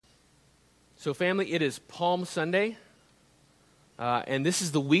So family, it is Palm Sunday, and this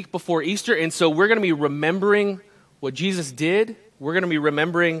is the week before Easter, and so we're going to be remembering what Jesus did. We're going to be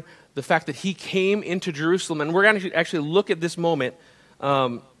remembering the fact that he came into Jerusalem, and we're going to actually look at this moment.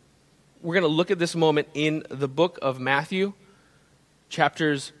 We're going to look at this moment in the book of Matthew,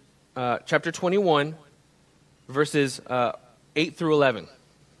 chapter 21, verses 8 through 11.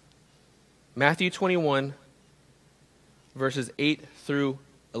 Matthew 21, verses 8 through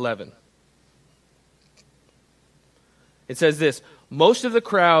 11. It says this: "Most of the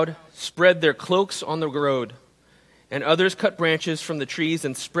crowd spread their cloaks on the road, and others cut branches from the trees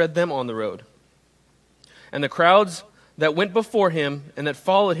and spread them on the road. And the crowds that went before him and that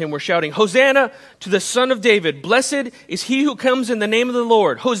followed him were shouting, 'Hosanna to the Son of David! Blessed is he who comes in the name of the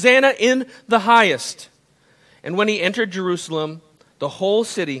Lord! Hosanna in the highest!' And when he entered Jerusalem, the whole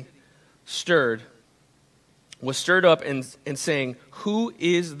city was stirred up and saying, 'Who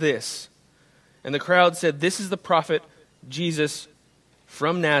is this?' And the crowd said, 'This is the prophet Jesus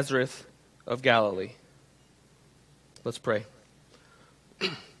from Nazareth of Galilee.'" Let's pray.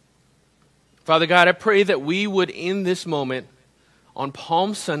 Father God, I pray that we would, in this moment, on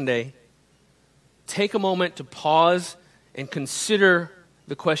Palm Sunday, take a moment to pause and consider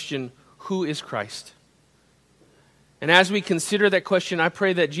the question, who is Christ? And as we consider that question, I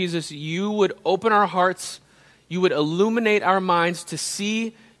pray that, Jesus, you would open our hearts, you would illuminate our minds to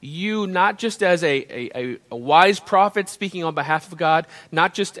see you not just as a wise prophet speaking on behalf of God,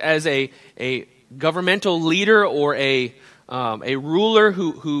 not just as a governmental leader or a ruler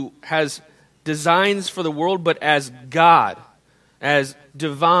who has designs for the world, but as God, as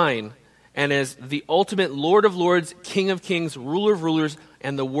divine, and as the ultimate Lord of lords, King of kings, ruler of rulers,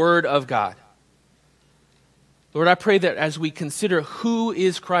 and the Word of God. Lord, I pray that as we consider who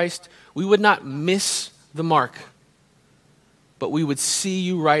is Christ, we would not miss the mark, but we would see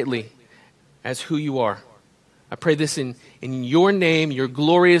you rightly as who you are. I pray this in your name, your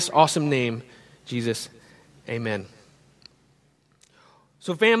glorious, awesome name, Jesus. Amen.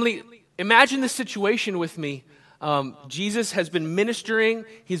 So family, imagine this situation with me. Jesus has been ministering.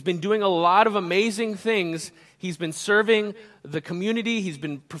 He's been doing a lot of amazing things. He's been serving the community. He's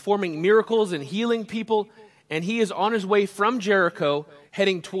been performing miracles and healing people. And he is on his way from Jericho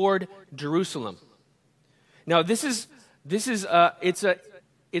heading toward Jerusalem. Now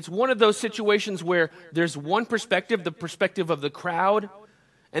it's one of those situations where there's one perspective, the perspective of the crowd,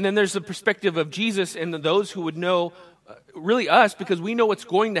 and then there's the perspective of Jesus and those who would know, really us, because we know what's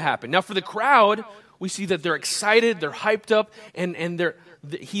going to happen. Now for the crowd, we see that they're excited, they're hyped up, and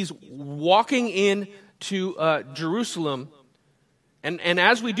he's walking into Jerusalem. And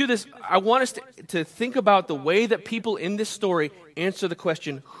as we do this, I want us to think about the way that people in this story answer the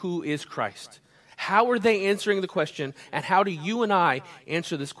question, who is Christ? How are they answering the question, and how do you and I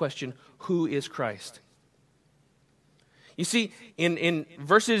answer this question, who is Christ? You see, in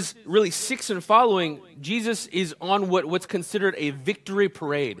verses really 6 and following, Jesus is on what's considered a victory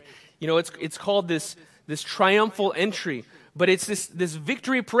parade. You know, it's called this triumphal entry, but it's this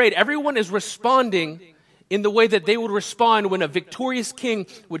victory parade. Everyone is responding in the way that they would respond when a victorious king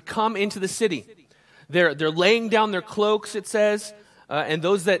would come into the city. They're laying down their cloaks, it says. And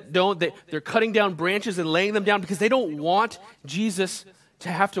those that don't, they're cutting down branches and laying them down because they don't want Jesus to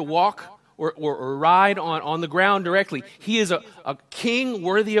have to walk or ride on the ground directly. He is a king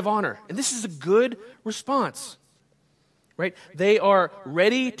worthy of honor. And this is a good response, right? They are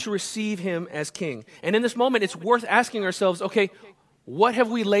ready to receive him as king. And in this moment, it's worth asking ourselves, okay, what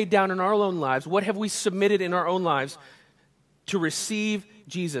have we laid down in our own lives? What have we submitted in our own lives to receive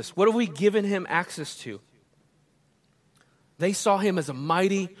Jesus? What have we given him access to? They saw him as a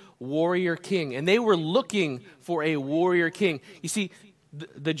mighty warrior king, and they were looking for a warrior king. You see,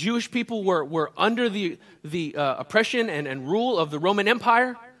 the Jewish people were under the oppression and rule of the Roman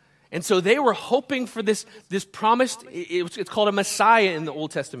Empire, and so they were hoping for this promised, it's called a Messiah in the Old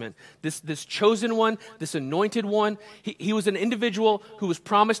Testament, this chosen one, this anointed one. He was an individual who was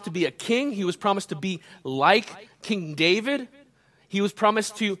promised to be a king. He was promised to be like King David. He was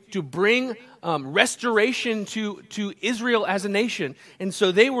promised to bring restoration to Israel as a nation. And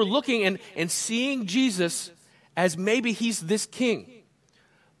so they were looking and seeing Jesus as maybe he's this king.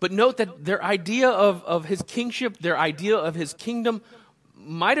 But note that their idea of his kingship, their idea of his kingdom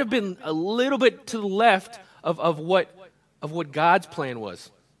might have been a little bit to the left of what God's plan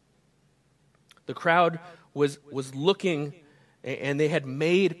was. The crowd was looking, and they had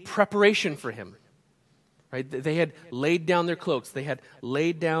made preparation for him. Right? They had laid down their cloaks. They had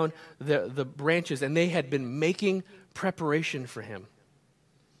laid down the branches, and they had been making preparation for him.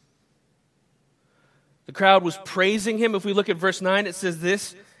 The crowd was praising him. If we look at verse 9, it says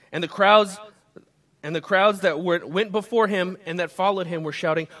this, "And the crowds And the crowds that went before him and that followed him were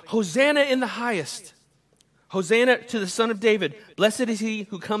shouting, "Hosanna in the highest! Hosanna to the Son of David! Blessed is he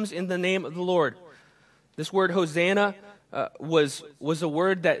who comes in the name of the Lord." This word Hosanna was a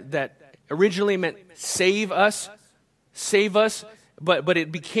word that originally meant save us, but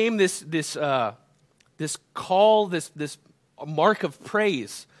it became this call, this mark of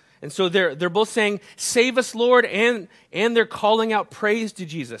praise. And so they're both saying, "Save us, Lord," and they're calling out praise to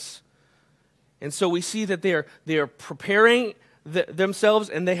Jesus. And so we see that they are preparing themselves,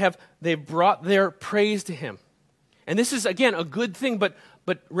 and they've brought their praise to him. And this is, again, a good thing, but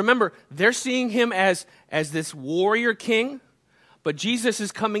remember, they're seeing him as this warrior king, but Jesus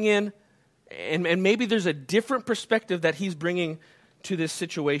is coming in, and maybe there's a different perspective that he's bringing to this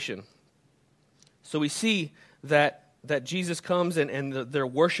situation. So we see that Jesus comes and they're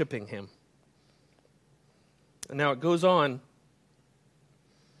worshiping him. And now it goes on.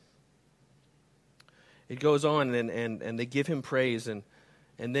 It goes on, and they give him praise, and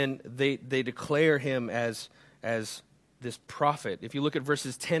then they declare him as this prophet. If you look at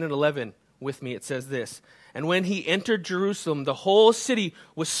verses 10 and 11 with me, it says this: "And when he entered Jerusalem, the whole city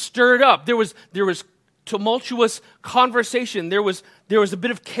was stirred up." There was tumultuous conversation. There was a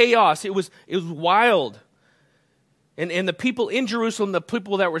bit of chaos. It was wild. And the people in Jerusalem, the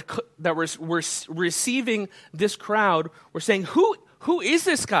people that were receiving this crowd, were saying, "Who is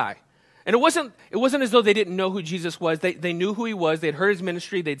this guy?" And it wasn't as though they didn't know who Jesus was. They knew who he was. They'd heard his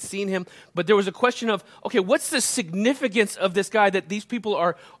ministry. They'd seen him. But there was a question of, okay, what's the significance of this guy that these people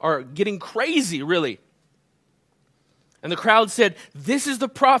are getting crazy, really? And the crowd said, "This is the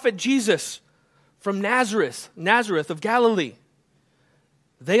prophet Jesus from Nazareth of Galilee."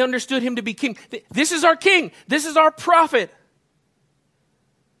 They understood him to be king. This is our king. This is our prophet.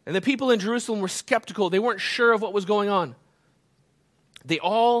 And the people in Jerusalem were skeptical. They weren't sure of what was going on. They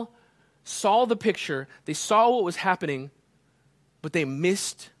all saw the picture, they saw what was happening, but they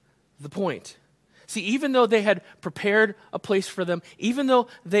missed the point. See, even though they had prepared a place for them, even though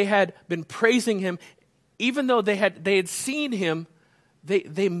they had been praising him, even though they had seen him,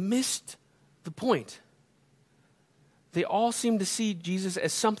 they missed the point. They all seemed to see Jesus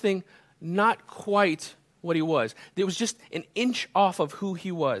as something not quite what he was. It was just an inch off of who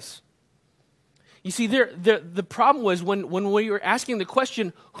he was. You see, the problem was when we were asking the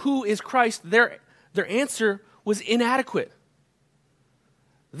question, who is Christ, their answer was inadequate.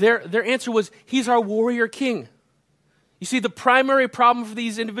 Their answer was, he's our warrior king. You see, the primary problem for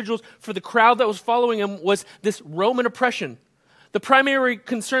these individuals, for the crowd that was following him, was this Roman oppression. The primary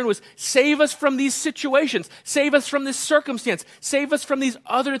concern was, save us from these situations, save us from this circumstance, save us from these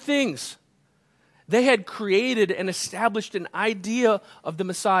other things. They had created and established an idea of the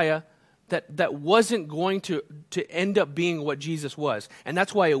Messiah that wasn't going to end up being what Jesus was. And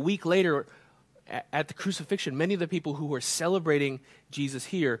that's why a week later, at the crucifixion, many of the people who were celebrating Jesus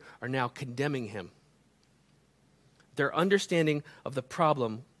here are now condemning him. Their understanding of the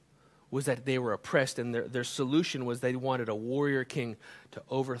problem was that they were oppressed, and their solution was they wanted a warrior king to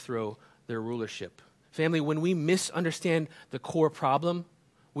overthrow their rulership. Family, when we misunderstand the core problem,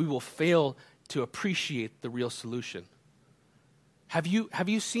 we will fail to appreciate the real solution. Have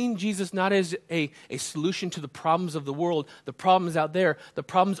you seen Jesus not as a solution to the problems of the world, the problems out there, the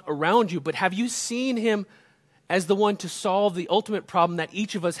problems around you, but have you seen him as the one to solve the ultimate problem that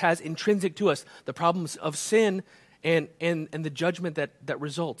each of us has intrinsic to us, the problems of sin and the judgment that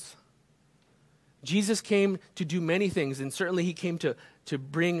results? Jesus came to do many things, and certainly he came to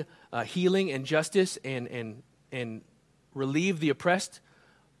bring healing and justice and relieve the oppressed,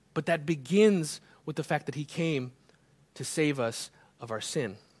 but that begins with the fact that he came to save us of our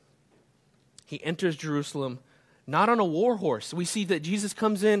sin. He enters Jerusalem not on a war horse. We see that Jesus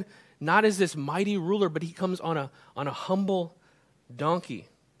comes in not as this mighty ruler, but he comes on a humble donkey.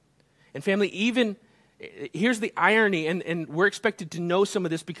 And family, even here's the irony, and we're expected to know some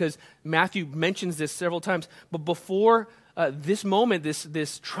of this because Matthew mentions this several times, but before this moment,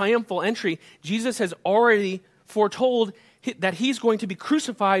 this triumphal entry, Jesus has already foretold that he's going to be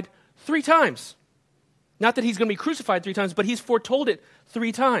crucified 3 times. Not that he's going to be crucified 3 times, but he's foretold it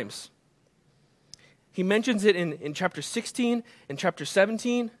 3 times. He mentions it in chapter 16 and chapter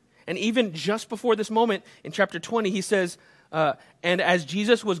 17, and even just before this moment, in chapter 20, he says, and as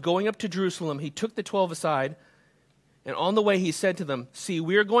Jesus was going up to Jerusalem, he took the 12 aside, and on the way he said to them, "See,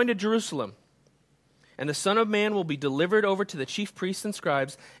 we are going to Jerusalem, and the Son of Man will be delivered over to the chief priests and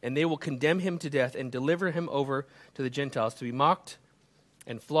scribes, and they will condemn him to death and deliver him over to the Gentiles to be mocked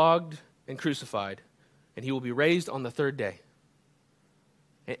and flogged and crucified. And he will be raised on the 3rd day."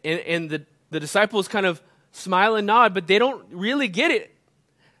 And the disciples kind of smile and nod, but they don't really get it.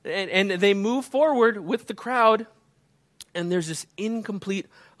 And they move forward with the crowd, and there's this incomplete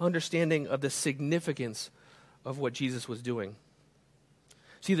understanding of the significance of what Jesus was doing.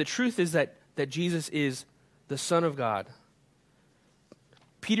 See, the truth is that Jesus is the Son of God.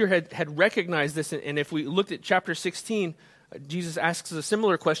 Peter had recognized this, and if we looked at chapter 16, Jesus asks a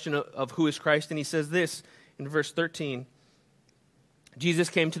similar question of who is Christ, and he says this in verse 13. Jesus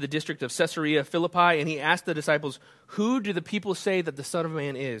came to the district of Caesarea Philippi, and he asked the disciples, "Who do the people say that the Son of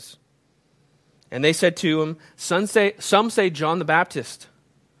Man is?" And they said to him, "Some say John the Baptist,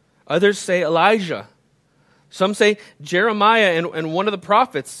 others say Elijah, some say Jeremiah and one of the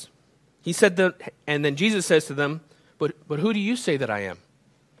prophets." He said and then Jesus says to them, But who do you say that I am?"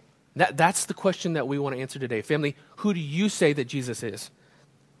 That's the question that we want to answer today. Family, who do you say that Jesus is?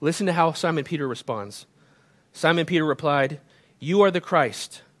 Listen to how Simon Peter responds. Simon Peter replied, "You are the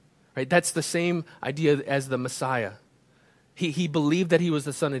Christ." Right? That's the same idea as the Messiah. He believed that he was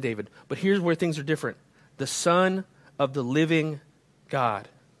the son of David. But here's where things are different. The Son of the living God.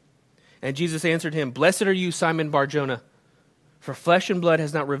 And Jesus answered him, "Blessed are you, Simon Bar-Jonah, for flesh and blood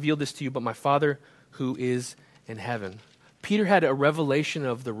has not revealed this to you, but my Father who is in heaven." Peter had a revelation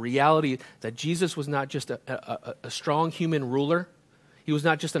of the reality that Jesus was not just a strong human ruler. He was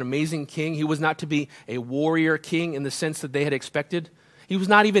not just an amazing king. He was not to be a warrior king in the sense that they had expected. He was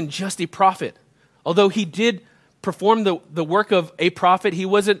not even just a prophet. Although he did perform the work of a prophet, he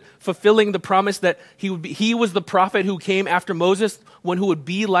wasn't fulfilling the promise that he was the prophet who came after Moses, one who would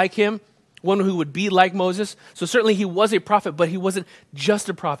be like him, one who would be like Moses. So certainly he was a prophet, but he wasn't just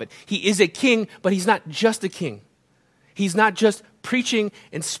a prophet. He is a king, but he's not just a king. He's not just preaching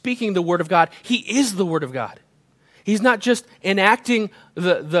and speaking the word of God. He is the word of God. He's not just enacting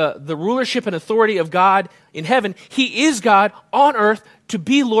the rulership and authority of God in heaven. He is God on earth to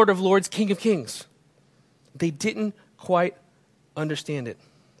be Lord of Lords, King of Kings. They didn't quite understand it.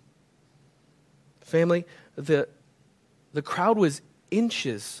 Family, the crowd was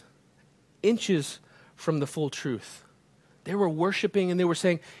inches from the full truth. They were worshiping and they were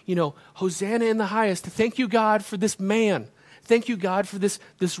saying, Hosanna in the highest. Thank you, God, for this man. Thank you, God, for this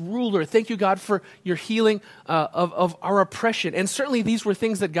ruler. Thank you, God, for your healing of our oppression. And certainly these were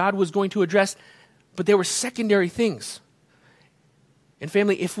things that God was going to address, but they were secondary things. And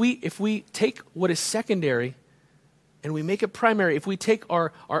family, if we take what is secondary and we make it primary, if we take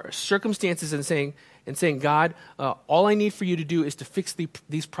our circumstances and saying, God, all I need for you to do is to fix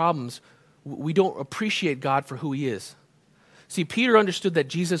these problems, we don't appreciate God for who he is. See, Peter understood that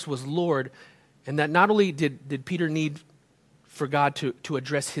Jesus was Lord, and that not only did Peter need for God to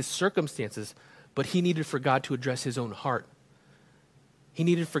address his circumstances, but he needed for God to address his own heart. He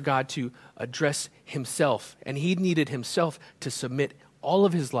needed for God to address himself, and he needed himself to submit all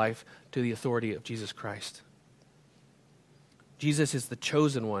of his life to the authority of Jesus Christ. Jesus is the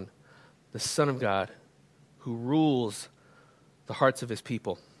chosen one, the Son of God, who rules the hearts of his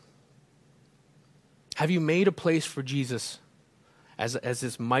people. Have you made a place for Jesus as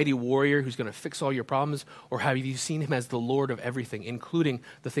this mighty warrior who's going to fix all your problems, or have you seen him as the Lord of everything, including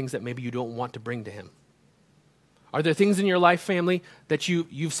the things that maybe you don't want to bring to him? Are there things in your life, family, that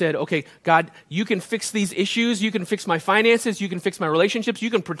you've said, okay, God, you can fix these issues, you can fix my finances, you can fix my relationships,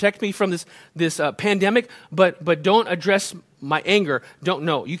 you can protect me from this pandemic, but don't address my anger.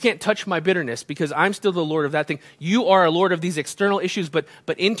 No, you can't touch my bitterness because I'm still the Lord of that thing. You are a Lord of these external issues, but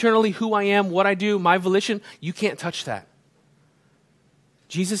internally, who I am, what I do, my volition, you can't touch that.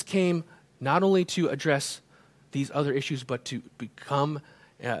 Jesus came not only to address these other issues, but to become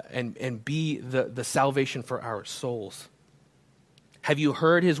and be the salvation for our souls. Have you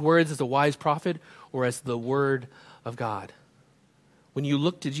heard his words as a wise prophet or as the word of God? When you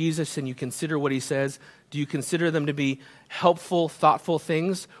look to Jesus and you consider what he says, do you consider them to be helpful, thoughtful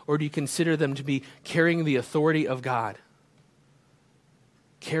things, or do you consider them to be carrying the authority of God?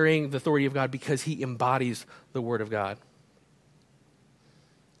 Carrying the authority of God because he embodies the word of God.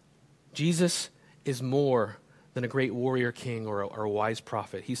 Jesus is more than a great warrior king or a wise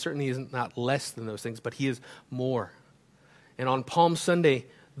prophet. He certainly isn't not less than those things, but he is more. And on Palm Sunday,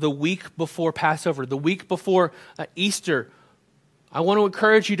 the week before Passover, the week before Easter, I want to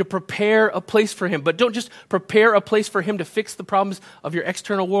encourage you to prepare a place for him. But don't just prepare a place for him to fix the problems of your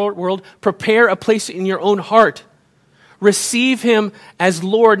external world. Prepare a place in your own heart. Receive him as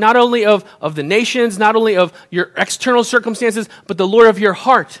Lord, not only of the nations, not only of your external circumstances, but the Lord of your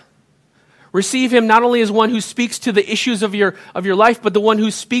heart. Receive him not only as one who speaks to the issues of your life, but the one who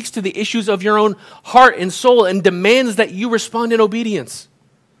speaks to the issues of your own heart and soul and demands that you respond in obedience.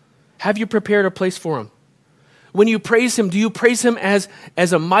 Have you prepared a place for him? When you praise him, do you praise him as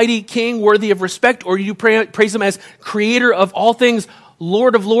a mighty king worthy of respect, or do you praise him as creator of all things,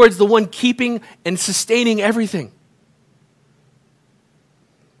 Lord of Lords, the one keeping and sustaining everything.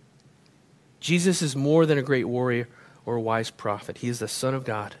 Jesus is more than a great warrior or a wise prophet. He is the Son of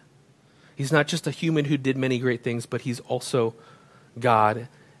God. He's not just a human who did many great things, but he's also God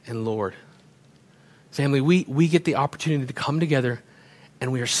and Lord. Family, we get the opportunity to come together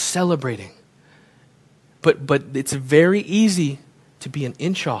and we are celebrating. But it's very easy to be an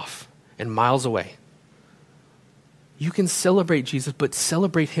inch off and miles away. You can celebrate Jesus, but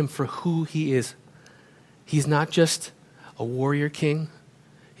celebrate him for who he is. He's not just a warrior king.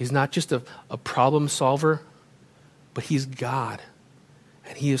 He's not just a problem solver, but he's God.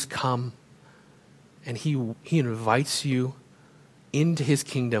 And he has come and he invites you into his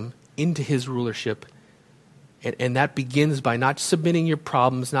kingdom, into his rulership. And that begins by not submitting your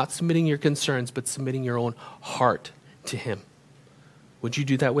problems, not submitting your concerns, but submitting your own heart to him. Would you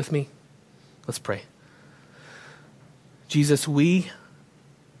do that with me? Let's pray. Jesus, we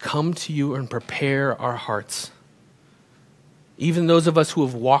come to you and prepare our hearts. Even those of us who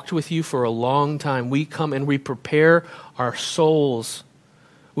have walked with you for a long time, we come and we prepare our souls.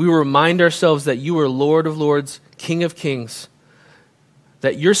 We remind ourselves that you are Lord of Lords, King of Kings,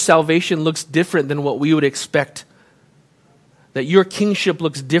 that your salvation looks different than what we would expect, that your kingship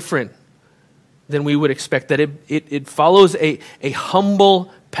looks different than we would expect, that it follows a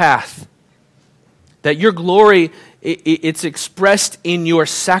humble path, that your glory, it's expressed in your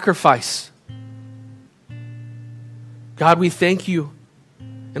sacrifice. God, we thank you,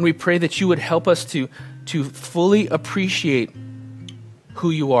 and we pray that you would help us to fully appreciate who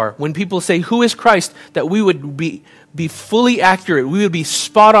you are. When people say, who is Christ, that we would be fully accurate, we would be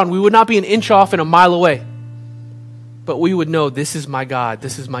spot on, we would not be an inch off and a mile away, but we would know this is my God,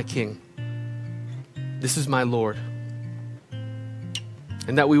 this is my King, this is my Lord.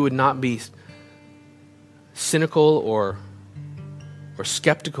 And that we would not be cynical or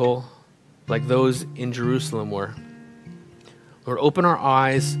skeptical like those in Jerusalem were. Lord, open our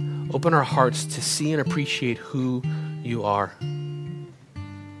eyes, open our hearts to see and appreciate who you are.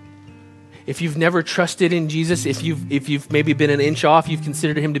 If you've never trusted in Jesus, if you've maybe been an inch off, you've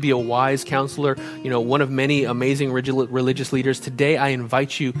considered him to be a wise counselor, one of many amazing religious leaders, today I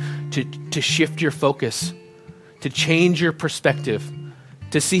invite you to shift your focus, to change your perspective,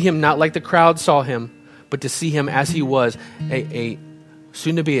 to see him not like the crowd saw him, but to see him as he was, a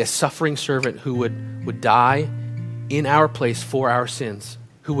soon to be a suffering servant who would die in our place for our sins,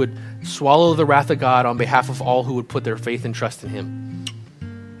 who would swallow the wrath of God on behalf of all who would put their faith and trust in him.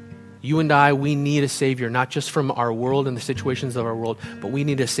 You and I, we need a Savior, not just from our world and the situations of our world, but we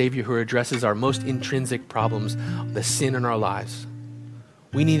need a Savior who addresses our most intrinsic problems, the sin in our lives.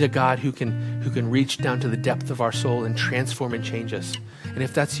 We need a God who can reach down to the depth of our soul and transform and change us. And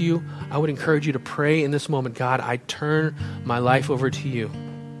if that's you, I would encourage you to pray in this moment, God, I turn my life over to you.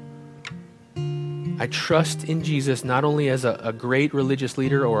 I trust in Jesus not only as a great religious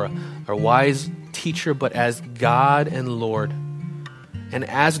leader or a wise teacher, but as God and Lord. And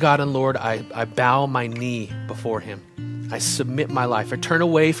as God and Lord, I bow my knee before him. I submit my life. I turn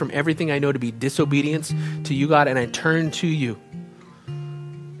away from everything I know to be disobedience to you, God, and I turn to you.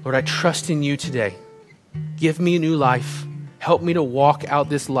 Lord, I trust in you today. Give me a new life. Help me to walk out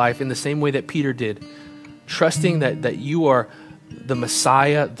this life in the same way that Peter did, trusting that you are the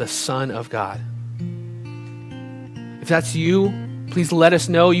Messiah, the Son of God. If that's you, please let us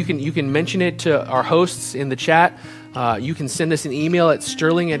know. You can mention it to our hosts in the chat. You can send us an email at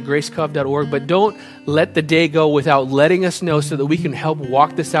sterling@gracecov.org, but don't let the day go without letting us know so that we can help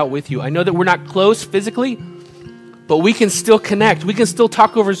walk this out with you. I know that we're not close physically, but we can still connect. We can still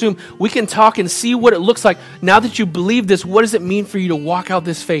talk over Zoom. We can talk and see what it looks like. Now that you believe this, what does it mean for you to walk out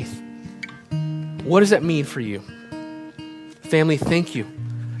this faith? What does that mean for you? Family, thank you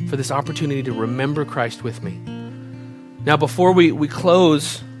for this opportunity to remember Christ with me. Now, before we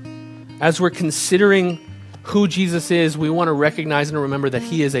close, as we're considering who Jesus is, we want to recognize and remember that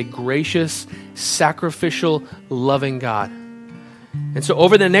he is a gracious, sacrificial, loving God. And so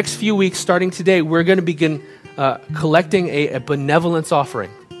over the next few weeks, starting today, we're going to begin collecting a benevolence offering.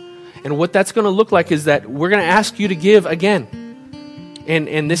 And what that's going to look like is that we're going to ask you to give again.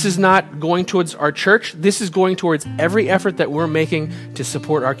 And this is not going towards our church. This is going towards every effort that we're making to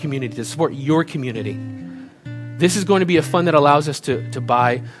support our community, to support your community. This is going to be a fund that allows us to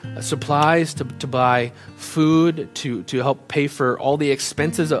buy supplies, to buy food, to help pay for all the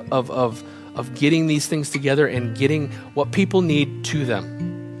expenses of getting these things together and getting what people need to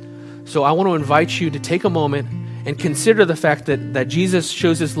them. So I want to invite you to take a moment and consider the fact that Jesus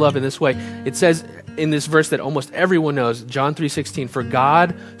shows his love in this way. It says in this verse that almost everyone knows, John 3:16, for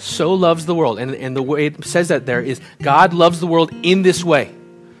God so loves the world. And the way it says that there is, God loves the world in this way.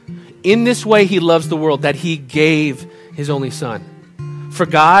 In this way he loves the world, that he gave his only son. For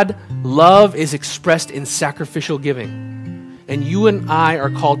God, love is expressed in sacrificial giving. And you and I are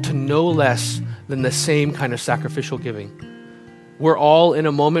called to no less than the same kind of sacrificial giving. We're all in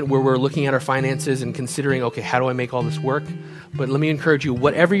a moment where we're looking at our finances and considering, okay, how do I make all this work? But let me encourage you,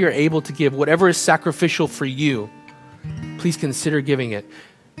 whatever you're able to give, whatever is sacrificial for you, please consider giving it.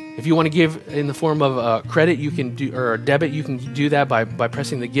 If you want to give in the form of credit, you can do, or a debit, you can do that by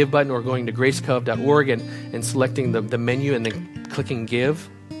pressing the give button or going to gracecove.org and selecting the menu and then clicking give.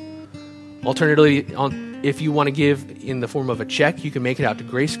 Alternatively, if you want to give in the form of a check, you can make it out to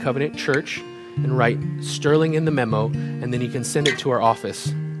Grace Covenant Church and write Sterling in the memo, and then you can send it to our office.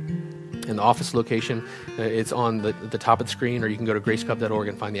 And the office location, it's on the top of the screen, or you can go to gracecove.org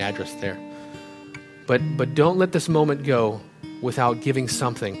and find the address there. But don't let this moment go without giving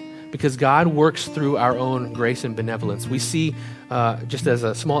something, because God works through our own grace and benevolence. We see, just as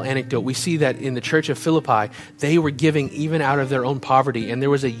a small anecdote, we see that in the church of Philippi, they were giving even out of their own poverty, and there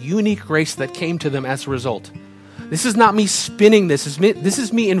was a unique grace that came to them as a result. This is not me spinning this. This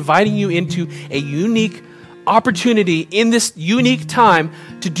is me inviting you into a unique opportunity in this unique time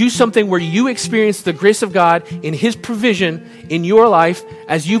to do something where you experience the grace of God in his provision in your life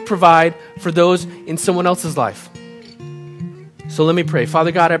as you provide for those in someone else's life. So let me pray.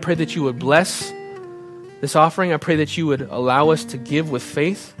 Father God, I pray that you would bless this offering. I pray that you would allow us to give with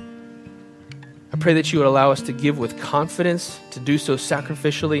faith. I pray that you would allow us to give with confidence, to do so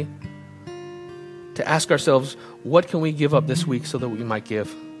sacrificially, to ask ourselves, what can we give up this week so that we might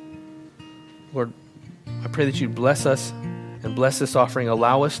give? Lord, I pray that you'd bless us and bless this offering.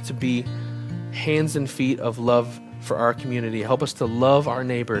 Allow us to be hands and feet of love for our community. Help us to love our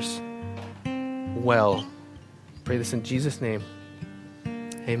neighbors well. Pray this in Jesus' name.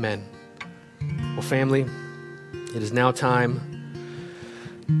 Amen. Well, family, it is now time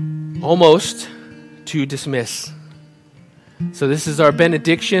almost to dismiss. So this is our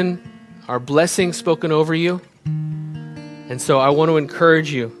benediction, our blessing spoken over you. And so I want to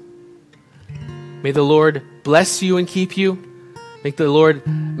encourage you. May the Lord bless you and keep you. Make the Lord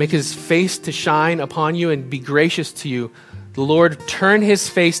make his face to shine upon you and be gracious to you. The Lord turn his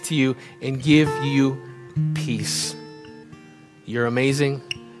face to you and give you peace. You're amazing.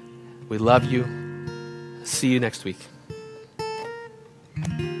 We love you. See you next week.